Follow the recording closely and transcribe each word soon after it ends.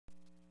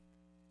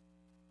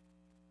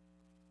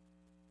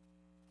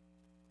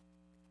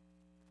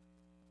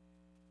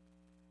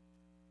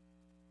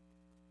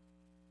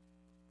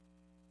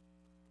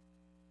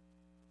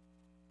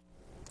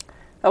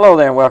Hello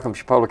there and welcome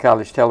to Chipola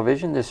College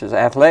Television. This is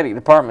Athletic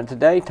Department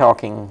today,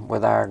 talking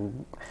with our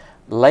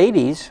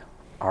ladies,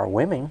 our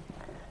women,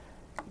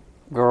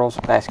 girls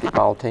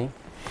basketball team.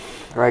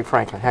 Greg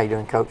Franklin, how you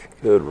doing, Coach?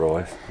 Good,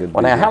 Roy. Good.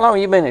 Well, now, how long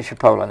have you been at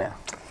Chipola now?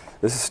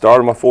 This is the start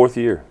of my fourth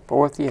year.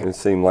 Fourth year. It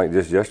seemed like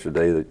just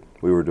yesterday that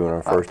we were doing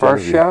our first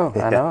interview. show.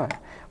 I know it.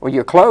 Well,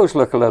 your clothes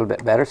look a little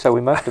bit better, so we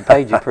must have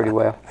paid you pretty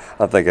well.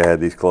 I think I had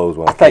these clothes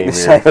when I think came the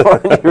same here.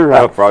 one. You're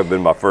right. That's probably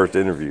been my first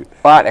interview.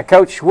 All right, now,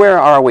 Coach, where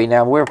are we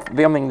now? We're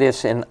filming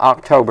this in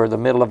October, the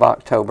middle of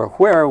October.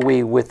 Where are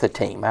we with the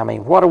team? I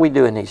mean, what are we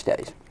doing these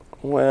days?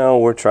 Well,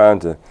 we're trying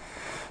to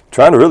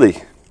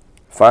really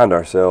find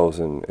ourselves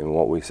in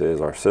what we say is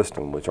our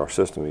system, which our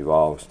system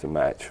evolves to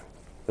match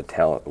the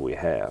talent that we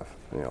have.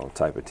 You know, the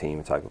type of team,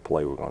 the type of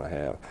play we're going to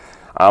have.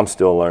 I'm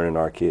still learning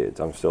our kids.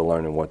 I'm still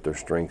learning what their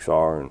strengths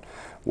are and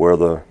where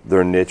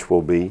their niche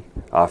will be,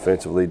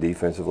 offensively,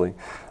 defensively.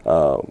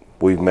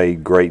 We've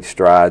made great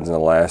strides in the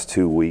last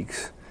 2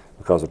 weeks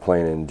because of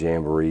playing in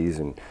jamborees,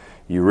 and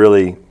you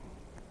really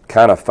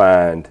kind of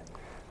find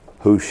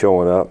who's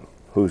showing up,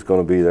 who's going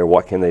to be there,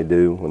 what can they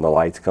do when the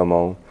lights come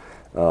on,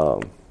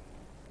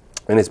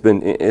 and it's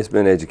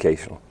been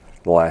educational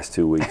the last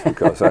 2 weeks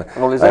because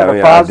well, is that a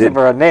positive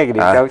or a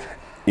negative, Coach?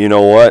 You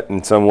know what?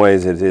 In some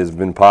ways it has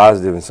been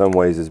positive. In some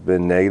ways it's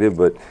been negative,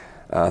 but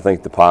I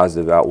think the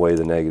positive outweigh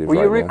the negative. Well,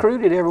 right you now.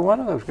 recruited every one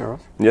of those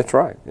girls. That's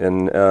right,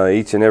 and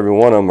each and every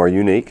one of them are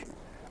unique.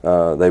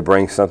 They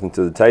bring something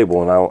to the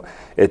table, and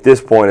at this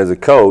point as a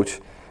coach,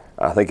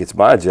 I think it's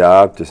my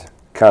job to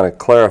kind of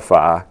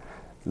clarify,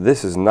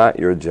 this is not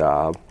your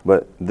job,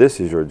 but this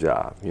is your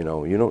job. You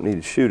know, you don't need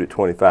to shoot it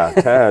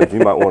 25 times. You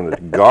might want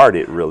to guard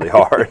it really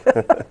hard.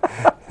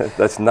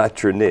 That's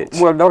not your niche.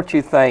 Well, don't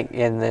you think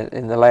in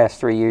the last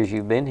 3 years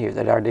you've been here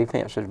that our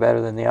defense is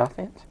better than the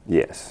offense?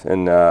 Yes,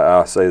 and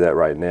I'll say that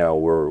right now.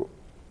 We're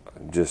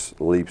just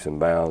leaps and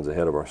bounds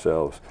ahead of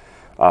ourselves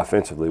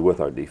offensively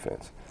with our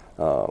defense.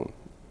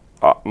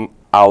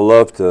 I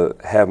love to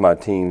have my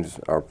teams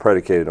are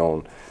predicated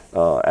on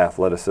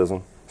athleticism,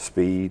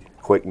 speed,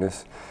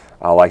 quickness.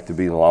 I like to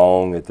be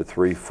long at the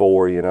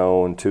 3-4, you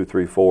know, and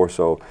 2-3-4.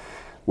 So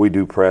we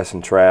do press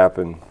and trap,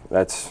 and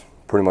that's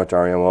pretty much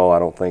our MO. I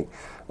don't think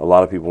a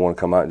lot of people want to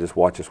come out and just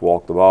watch us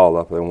walk the ball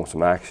up. They want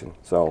some action.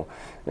 So,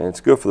 and it's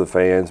good for the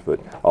fans,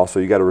 but also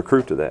you got to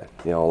recruit to that.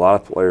 You know, a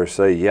lot of players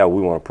say, yeah,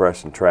 we want to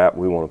press and trap,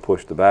 we want to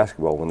push the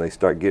basketball. When they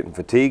start getting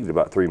fatigued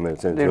about 3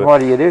 minutes into it, then what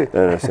do you do?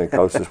 Then they say,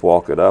 Coach, just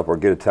walk it up or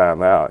get a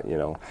timeout, you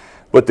know.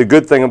 But the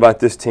good thing about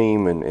this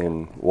team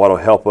and what will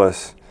help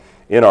us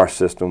in our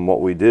system, what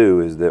we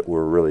do is that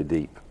we're really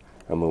deep.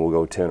 I mean, we'll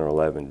go 10 or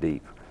 11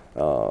 deep,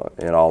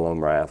 and all of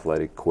them are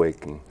athletic,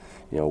 quick, and,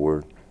 you know,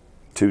 we're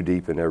too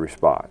deep in every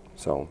spot.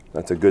 So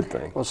that's a good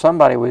thing. Well,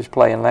 somebody was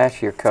playing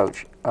last year,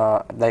 Coach.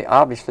 They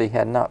obviously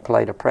had not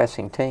played a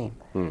pressing team,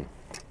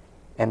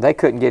 and they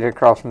couldn't get it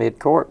across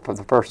midcourt for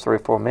the first 3 or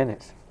 4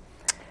 minutes.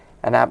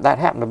 And that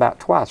happened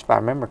about twice, if I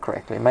remember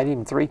correctly, maybe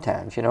even 3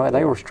 times. You know,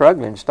 they were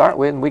struggling to start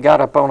with, and we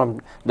got up on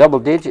them double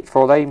digits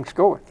before they even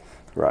scored.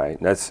 Right.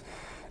 That's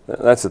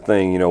the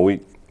thing. You know,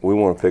 we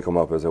want to pick them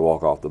up as they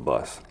walk off the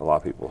bus. A lot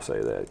of people say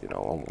that. You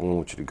know, I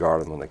want you to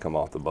guard them when they come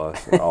off the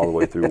bus, and all the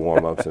way through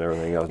warm-ups and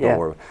everything else. Yeah.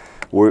 Don't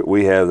worry.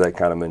 We have that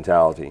kind of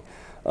mentality.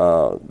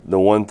 The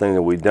one thing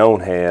that we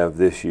don't have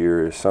this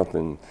year is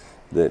something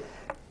that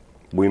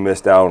we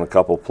missed out on. A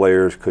couple of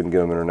players, couldn't get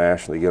them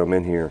internationally, get them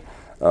in here,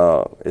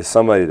 is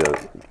somebody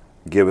to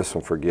give us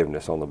some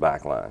forgiveness on the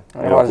back line.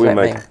 You know,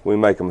 if we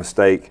make a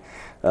mistake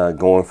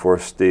going for a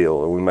steal,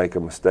 or we make a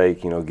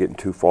mistake, you know, getting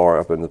too far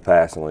up in the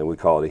passing lane, we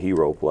call it a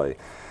hero play.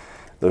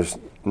 There's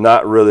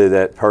not really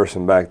that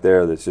person back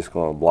there that's just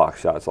going to block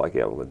shots like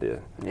Evelyn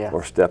did,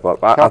 or step up.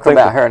 Talk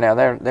about her now.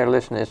 They're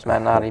listening to this,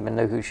 might not even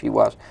know who she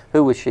was.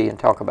 Who was she? And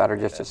talk about her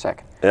just a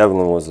second.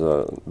 Evelyn was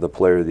the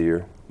Player of the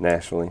Year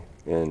nationally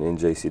in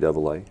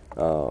NJCAA.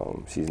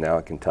 She's now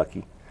at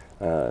Kentucky.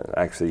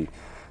 Actually,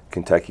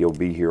 Kentucky will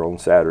be here on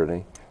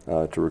Saturday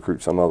to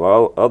recruit some of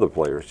our other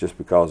players just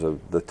because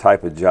of the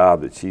type of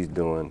job that she's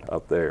doing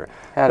up there.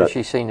 How does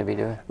she seem to be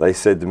doing? They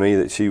said to me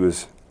that she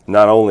was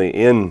not only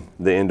in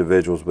the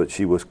individuals, but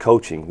she was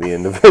coaching the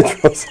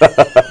individuals.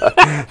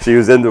 She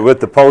was with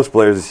the post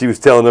players, and she was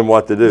telling them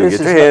what to do. Get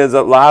your hands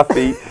up, live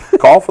feet,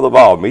 call for the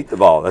ball, meet the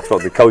ball. That's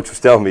what the coach was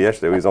telling me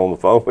yesterday. He was on the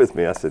phone with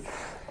me. I said,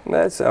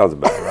 that sounds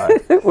about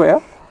right.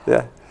 Well.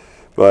 Yeah.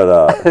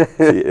 But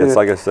it's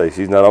like I say,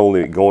 she's not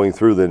only going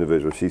through the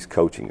individual, she's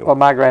coaching them. Well,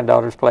 my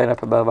granddaughter's playing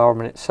up above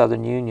Auburn at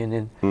Southern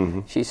Union,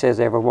 and she says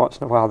every once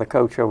in a while the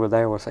coach over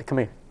there will say, come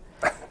here.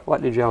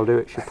 What did y'all do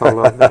at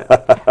Chipola?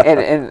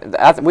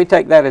 and we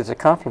take that as a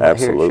compliment.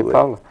 Absolutely. Here at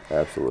Chipola.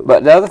 Absolutely.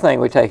 But the other thing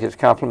we take as a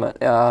compliment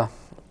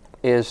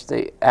is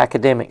the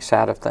academic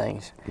side of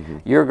things.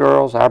 Your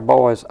girls, our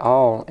boys,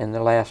 all in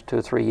the last 2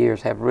 or 3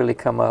 years have really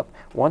come up.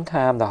 One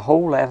time, the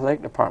whole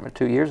athletic department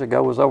 2 years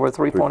ago was over a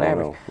 3-point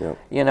average. Yep.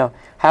 You know,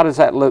 how does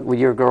that look with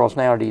your girls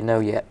now? Or do you know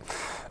yet?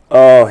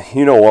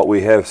 You know what?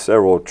 We have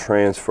several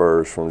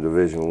transfers from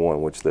Division I,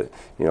 which they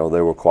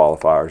were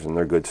qualifiers and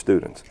they're good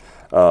students.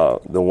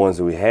 the ones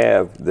that we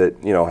have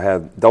that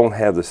don't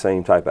have the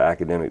same type of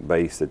academic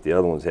base that the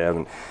other ones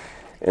have,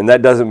 and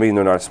that doesn't mean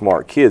they're not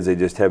smart kids. They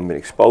just haven't been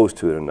exposed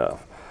to it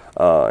enough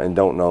and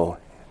don't know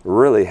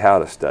really how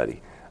to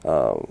study.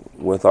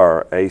 With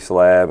our ACE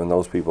Lab and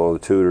those people, the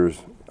tutors,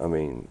 I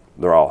mean,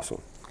 they're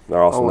awesome.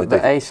 They're awesome. Oh,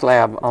 the ACE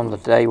Lab, on the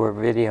day we're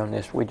videoing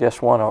this, we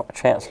just won a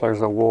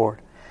Chancellor's Award.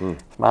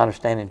 It's my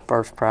understanding,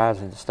 first prize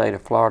in the state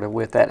of Florida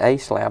with that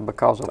ACE Lab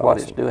because of what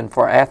it's doing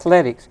for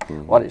athletics,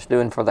 what it's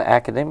doing for the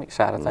academic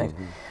side of things.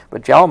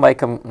 But y'all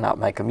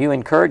you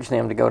encourage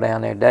them to go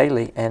down there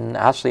daily, and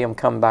I see them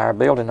come by our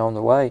building on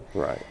the way.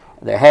 Right.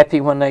 They're happy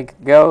when they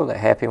go, they're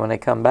happy when they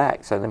come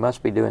back, so they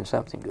must be doing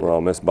something good.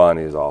 Well, Miss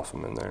Bonnie is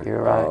awesome in there.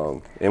 You're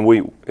right. And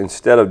we,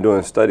 instead of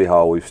doing study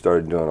hall, we've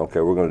started doing, okay,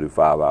 we're going to do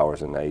 5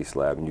 hours in the ACE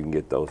Lab, and you can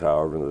get those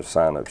however in the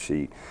sign-up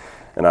sheet.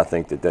 And I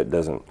think that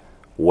doesn't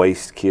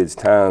waste kids'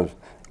 time,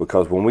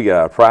 because when we get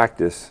out of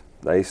practice,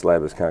 the ACE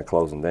Lab is kind of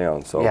closing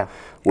down. So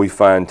we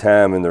find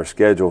time in their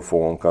schedule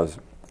for them, because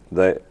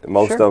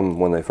most of them,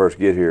 when they first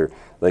get here,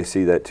 they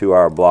see that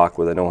 2-hour block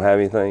where they don't have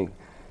anything.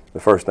 The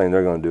first thing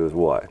they're going to do is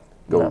what?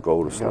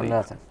 Go to sleep.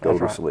 Go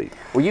to sleep.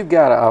 Well, you've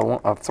got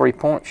a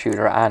 3-point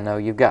shooter. I know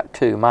you've got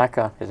 2.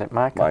 Micah, is it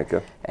Micah?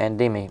 Micah. And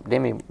Demi.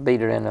 Demi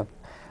beat her in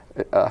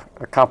a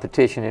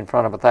competition in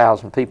front of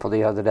 1,000 people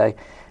the other day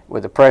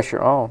with the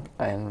pressure on.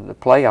 And the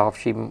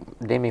playoff,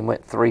 Demi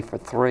went 3 for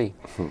 3.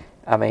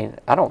 I mean,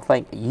 I don't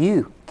think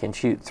you can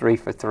shoot 3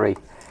 for 3.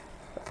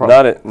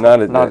 Not at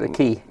the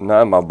key.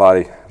 Not my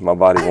body. My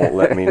body won't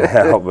let me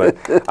now. But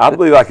I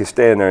believe I could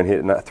stand there and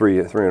hit not three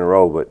in a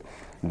row. But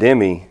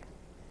Demi,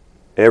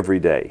 every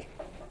day,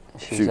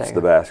 shoots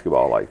the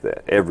basketball like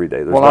that. Every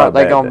day. There's well, are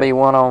they going to be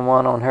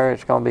one-on-one on her?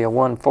 It's going to be a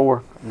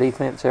 1-4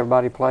 defense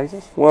everybody plays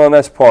us? Well, and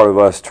that's part of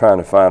us trying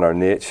to find our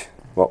niche,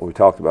 what we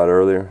talked about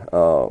earlier.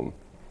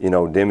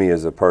 Demi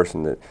is a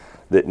person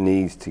that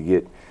needs to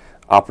get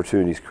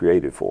opportunities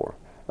created for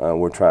her.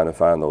 We're trying to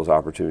find those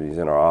opportunities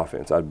in our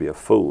offense. I'd be a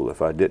fool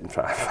if I didn't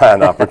try to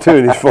find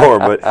opportunities for her,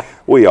 but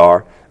we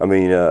are. I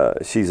mean,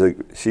 she is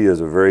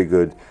a very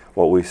good,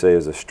 what we say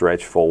is a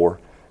stretch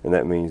 4, and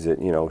that means that,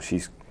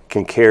 she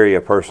can carry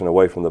a person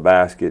away from the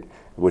basket,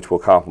 which will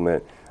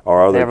complement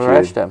our other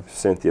kid,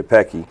 Cynthia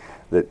Pecky,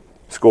 that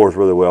scores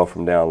really well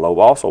from down low,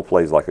 but also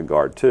plays like a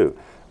guard too.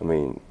 I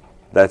mean,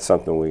 that's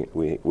something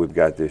we've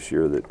got this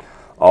year, that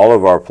all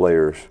of our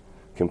players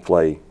can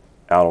play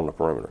out on the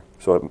perimeter.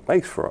 So it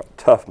makes for a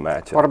tough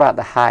matchup. What about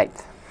the height?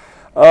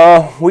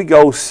 We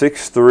go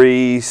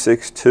 6'3",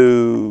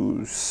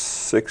 6'2",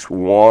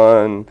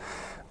 6'1",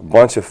 a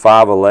bunch of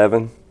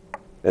 5'11"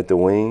 at the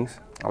wings.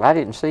 Well, I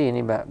didn't see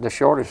any, but the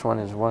shortest one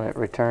is the one that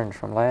returns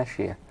from last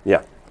year.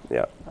 Yeah.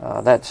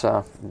 That's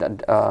I'll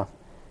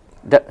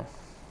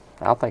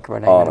think of her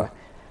name. Anna,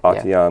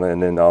 Atiana,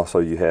 and then also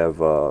you have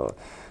a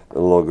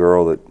little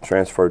girl that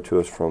transferred to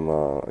us from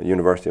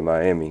University of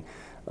Miami.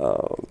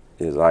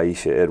 Is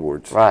Aisha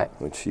Edwards. Right.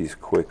 When she's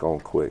quick on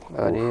quick.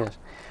 It is.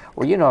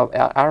 Well,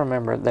 I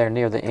remember there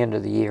near the end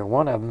of the year,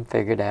 one of them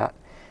figured out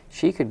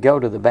she could go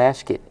to the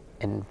basket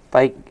and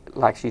fake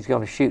like she's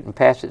going to shoot and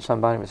pass it to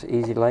somebody. It was an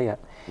easy layup.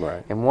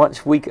 Right. And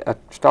once we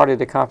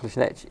started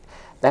accomplishing that,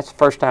 that's the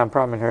first time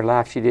probably in her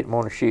life she didn't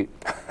want to shoot.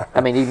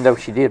 I mean, even though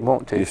she did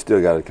want to. You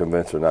still got to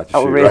convince her not to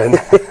shoot. Really?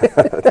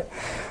 Right?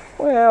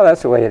 Well,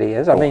 that's the way it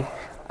is. I mean,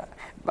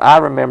 I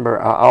remember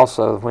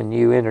also when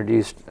you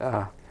introduced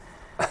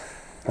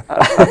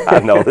I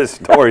know this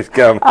story's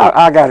coming.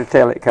 I got to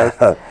tell it,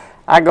 Coach.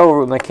 I go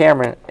over with my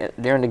camera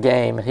during the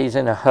game, and he's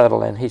in a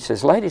huddle, and he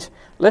says, "Ladies,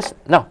 listen.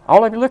 No,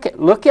 all of you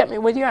look at me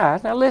with your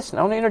eyes. Now listen.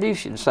 I want to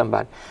introduce you to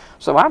somebody."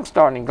 So I'm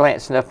starting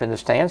glancing up in the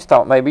stands.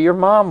 Thought maybe your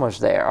mom was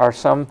there or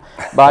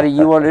somebody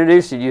you want to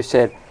introduce. You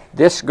said,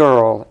 "This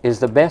girl is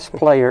the best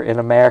player in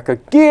America.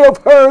 Give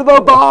her the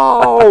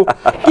ball.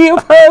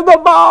 Give her the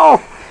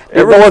ball."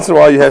 Every once in a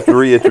while, you have to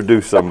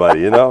reintroduce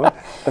somebody,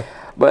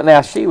 But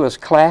now she was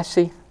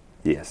classy.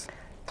 Yes.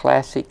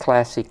 Classy.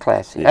 Yes.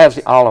 As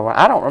all of them.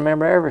 I don't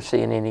remember ever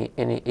seeing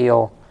any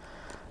ill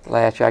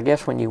last year. I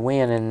guess when you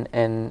win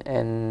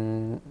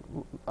and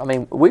I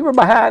mean, we were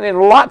behind in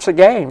lots of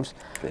games,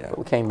 but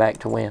we came back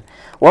to win.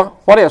 Well,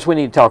 what else we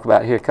need to talk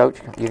about here, Coach?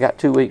 You got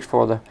 2 weeks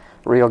for the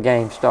real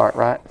game start,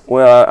 right?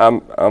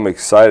 Well, I'm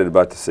excited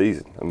about the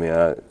season. I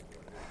mean,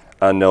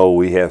 I know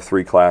we have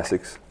 3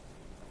 classics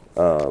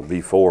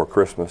before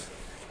Christmas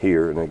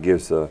here, and it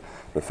gives the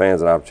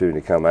fans an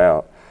opportunity to come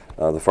out.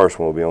 The first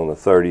one will be on the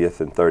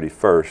 30th and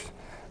 31st.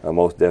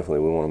 Most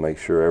definitely we want to make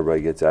sure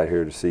everybody gets out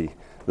here to see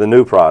the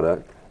new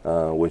product,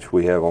 which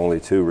we have only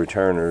 2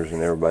 returners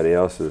and everybody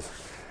else is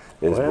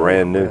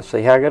brand new.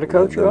 See how good a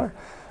coach you are?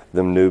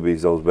 Them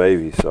newbies, those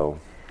babies, so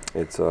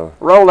it's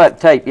roll that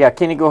tape. Yeah,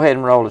 Kenny, go ahead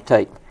and roll the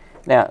tape.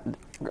 Now,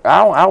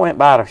 I went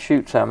by to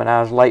shoot some, and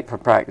I was late for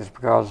practice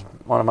because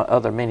one of my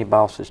other mini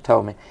bosses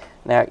told me.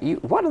 Now,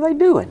 what are they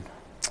doing?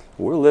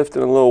 We're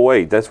lifting a little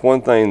weight. That's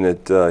one thing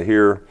that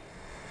here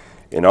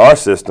in our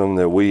system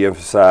that we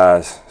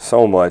emphasize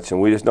so much, and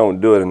we just don't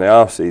do it in the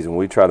off season.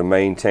 We try to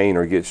maintain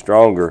or get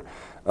stronger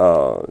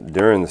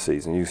during the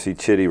season. You see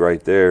Chitty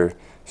right there.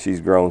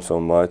 She's grown so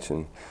much,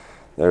 and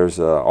There's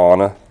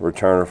Anna,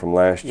 returner from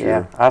last Yeah,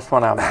 year. that's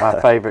one of my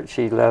favorite.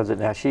 She loves it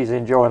now. She's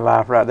enjoying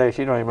life right there.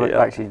 She don't even look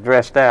like she's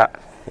dressed out.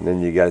 And then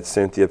you got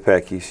Cynthia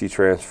Pecky. She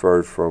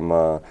transferred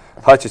from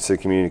Hutchinson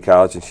Community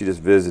College, and she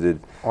just visited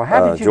Well,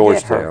 how did you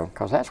Georgetown. get her?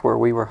 Because that's where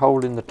we were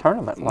holding the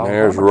tournament.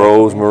 There's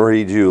Rose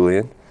Marie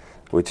Julian,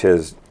 which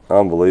has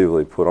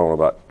unbelievably put on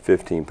about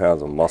 15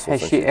 pounds of muscle.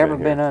 Has she ever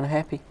been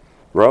unhappy?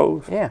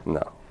 Rose? Yeah.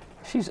 No.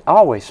 She's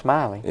always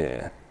smiling.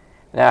 Yeah.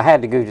 Now, I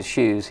had to go to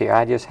shoes here.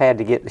 I just had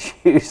to get the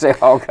shoes. They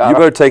all got You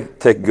better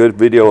take good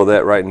video of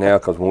that right now,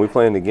 because when we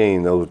play in the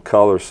game, those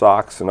color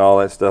socks and all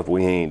that stuff,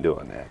 we ain't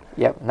doing that.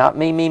 Yep, not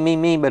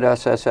me, but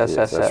us. Yes,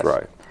 that's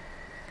right.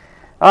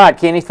 All right,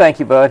 Kenny,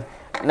 thank you, bud.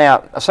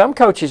 Now, some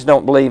coaches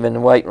don't believe in the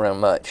weight room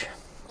much.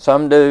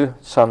 Some do,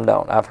 some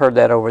don't. I've heard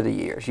that over the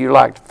years. You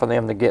like for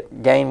them to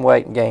gain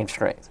weight and gain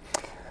strength.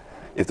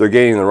 If they're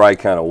gaining the right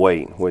kind of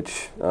weight,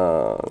 which,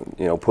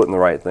 putting the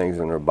right things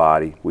in their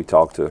body. We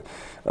talked to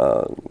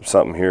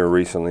something here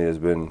recently has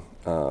been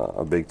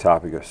a big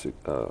topic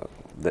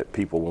that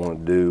people want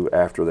to do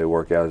after they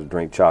work out is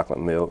drink chocolate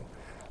milk,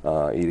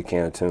 eat a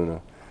can of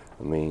tuna.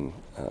 I mean,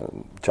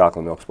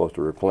 chocolate milk's supposed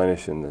to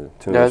replenish, and the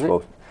tuna is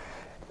supposed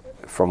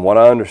to, from what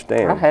I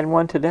understand. I had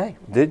one today.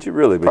 Did you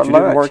really? But For you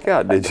lunch. didn't work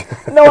out, did you?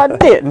 No, I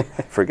didn't.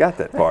 Forgot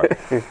that part.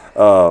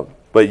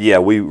 But yeah,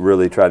 we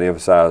really try to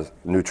emphasize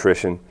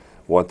nutrition,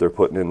 what they're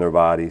putting in their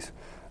bodies.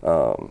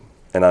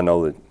 And I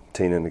know that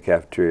Tina in the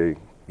cafeteria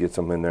gets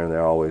them in there, and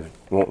they're always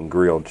wanting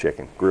grilled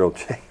chicken. Grilled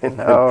chicken.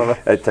 No.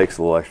 That takes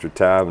a little extra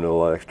time and a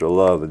little extra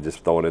love than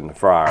just throwing it in the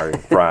fryer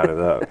and frying it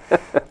up.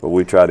 But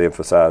we try to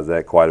emphasize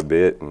that quite a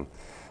bit. And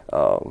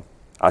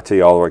I tell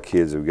you, all of our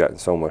kids have gotten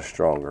so much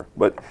stronger.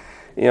 But,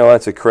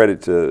 that's a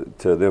credit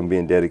to them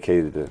being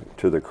dedicated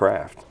to the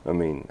craft. I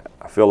mean,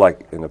 I feel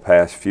like in the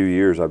past few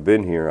years I've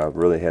been here, I've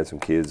really had some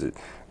kids that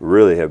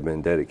really have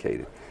been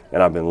dedicated.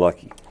 And I've been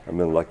lucky. I've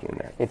been lucky in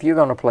that. If you're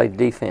going to play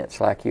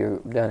defense like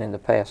you've done in the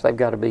past, they've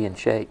got to be in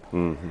shape.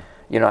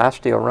 Mm-hmm. I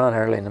still run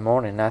early in the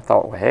morning, and I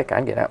thought, well, heck, I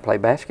can get out and play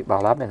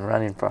basketball. I've been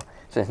running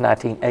since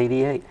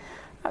 1988.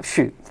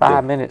 Shoot,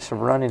 5 minutes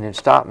of running and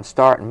stop and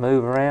start and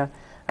move around,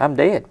 I'm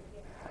dead.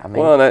 I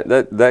mean, well,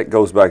 that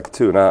goes back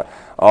to, and I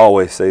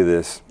always say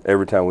this,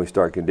 every time we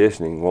start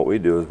conditioning, what we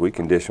do is we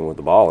condition with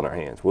the ball in our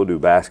hands. We'll do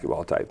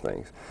basketball type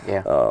things.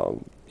 Yeah.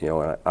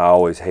 And I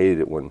always hated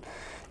it when,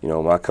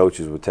 my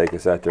coaches would take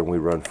us out there and we'd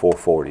run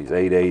 440s,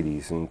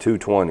 880s, and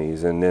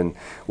 220s, and then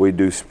we'd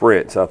do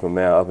sprints up and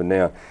down, up and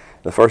down.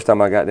 The first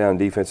time I got down in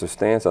defensive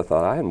stance, I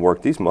thought, I hadn't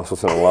worked these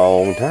muscles in a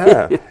long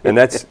time. And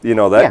that's,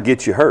 that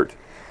gets you hurt.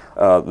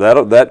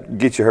 That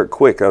gets you hurt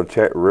quick.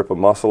 That'll rip a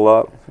muscle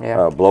up,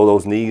 blow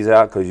those knees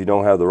out because you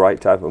don't have the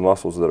right type of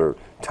muscles that are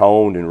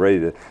toned and ready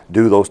to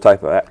do those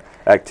type of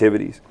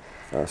activities.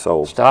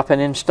 So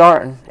stopping and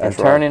starting and right.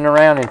 turning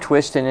around and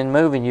twisting and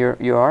moving,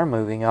 you are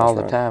moving all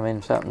the time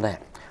in something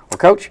that. Well,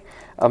 Coach,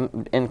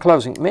 in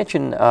closing,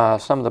 mention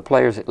some of the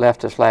players that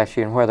left us last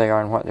year and where they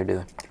are and what they're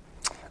doing.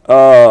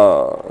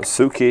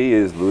 Suki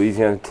is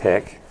Louisiana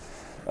Tech.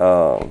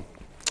 Kendra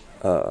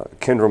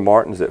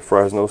Martin's at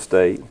Fresno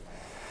State.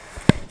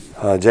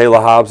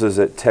 Jayla Hobbs is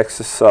at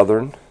Texas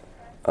Southern.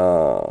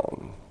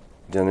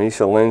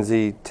 Janisha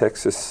Lindsay,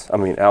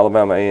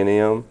 Alabama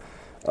A&M.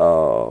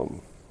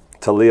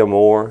 Talia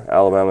Moore,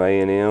 Alabama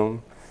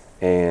A&M.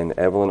 And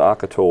Evelyn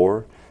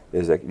Akator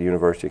is at the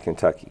University of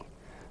Kentucky.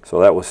 So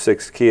that was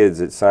 6 kids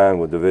that signed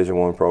with Division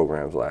I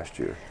programs last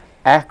year.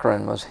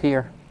 Akron was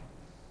here,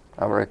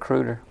 a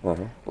recruiter,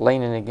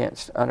 leaning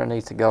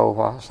underneath the goal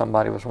while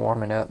somebody was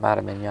warming up, might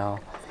have been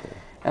y'all.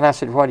 And I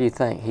said, what do you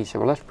think? He said,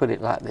 well, let's put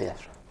it like this.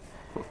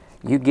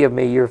 You give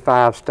me your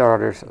 5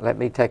 starters, let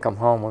me take them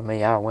home with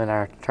me, I'll win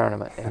our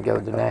tournament and go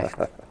to the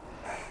national.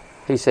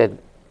 He said,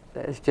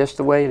 it's just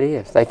the way it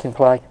is. They can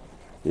play.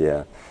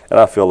 Yeah, and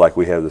I feel like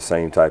we have the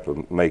same type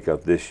of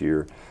makeup this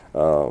year.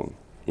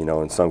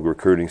 In some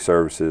recruiting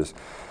services,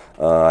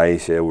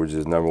 Aisha Edwards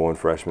is #1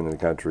 freshman in the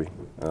country,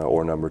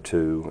 or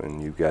 #2,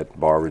 and you've got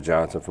Barbara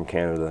Johnson from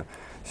Canada.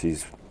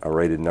 She's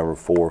rated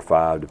 #4 or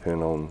 5,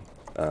 depending on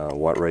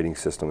what rating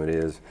system it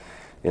is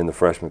in the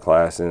freshman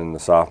class. And in the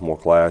sophomore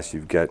class,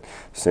 you've got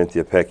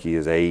Cynthia Pecky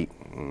is 8,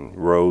 and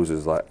Rose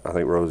is I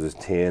think Rose is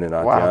 10, and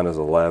Atiana's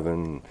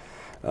 11.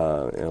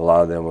 And a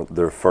lot of them,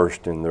 they're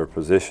first in their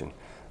position.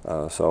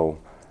 So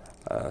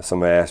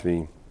somebody asked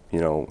me,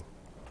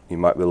 you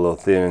might be a little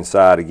thin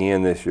inside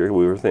again this year.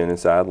 We were thin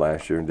inside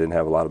last year and didn't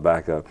have a lot of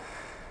backup.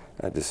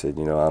 I just said,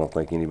 I don't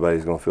think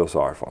anybody's going to feel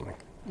sorry for me.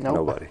 Nope.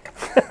 Nobody.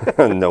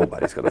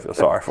 Nobody's going to feel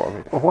sorry for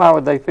me. Well, why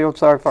would they feel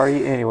sorry for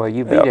you anyway?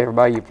 You beat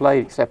everybody you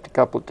played except a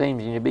couple of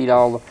teams, and you beat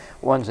all the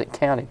ones that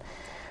counted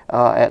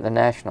at the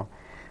national.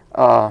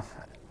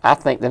 I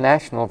think the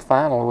national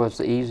final was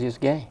the easiest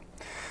game.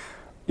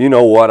 You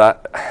know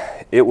what?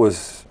 It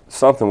was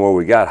something where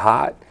we got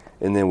hot,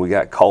 and then we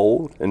got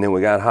cold, and then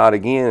we got hot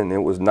again, and it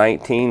was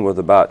 19 with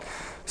about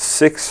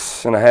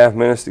 6.5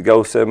 minutes to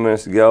go, 7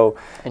 minutes to go.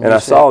 And I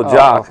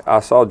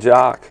saw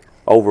Jock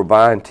over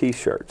buying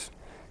T-shirts.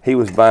 He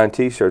was buying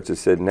T-shirts that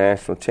said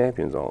national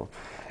champions on them.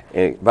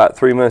 And about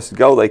 3 minutes to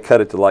go, they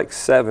cut it to like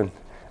 7,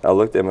 I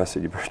looked at him. I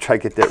said, "You better try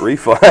to get that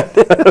refund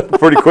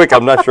pretty quick.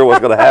 I'm not sure what's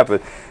going to happen."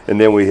 And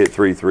then we hit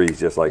 3 threes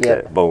just like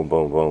that. Boom,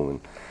 boom, boom, and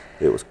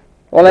it was.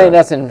 Well, ain't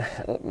nothing.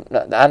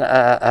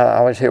 I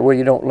always hear, well,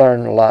 you don't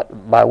learn a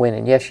lot by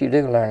winning. Yes, you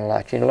do learn a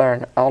lot. You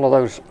learn all of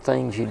those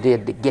things you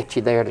did to get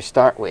you there to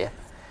start with.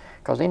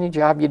 Because any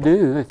job you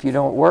do, if you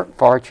don't work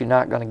for it, you're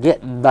not going to get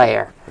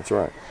there. That's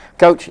right.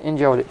 Coach,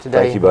 enjoyed it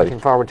today. Thank you, buddy. Looking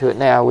forward to it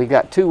now. We've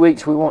got 2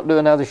 weeks. We won't do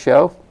another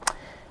show.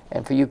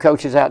 And for you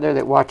coaches out there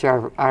that watch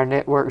our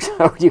network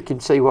so you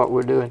can see what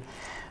we're doing,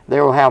 they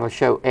will have a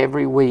show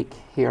every week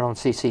here on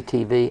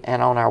CCTV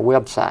and on our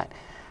website.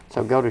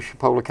 So go to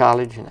Chipola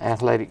College and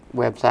Athletic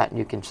website and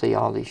you can see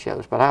all these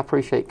shows. But I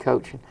appreciate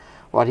Coach and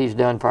what he's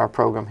done for our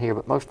program here.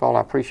 But most of all,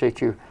 I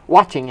appreciate you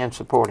watching and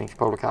supporting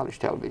Chipola College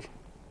Television.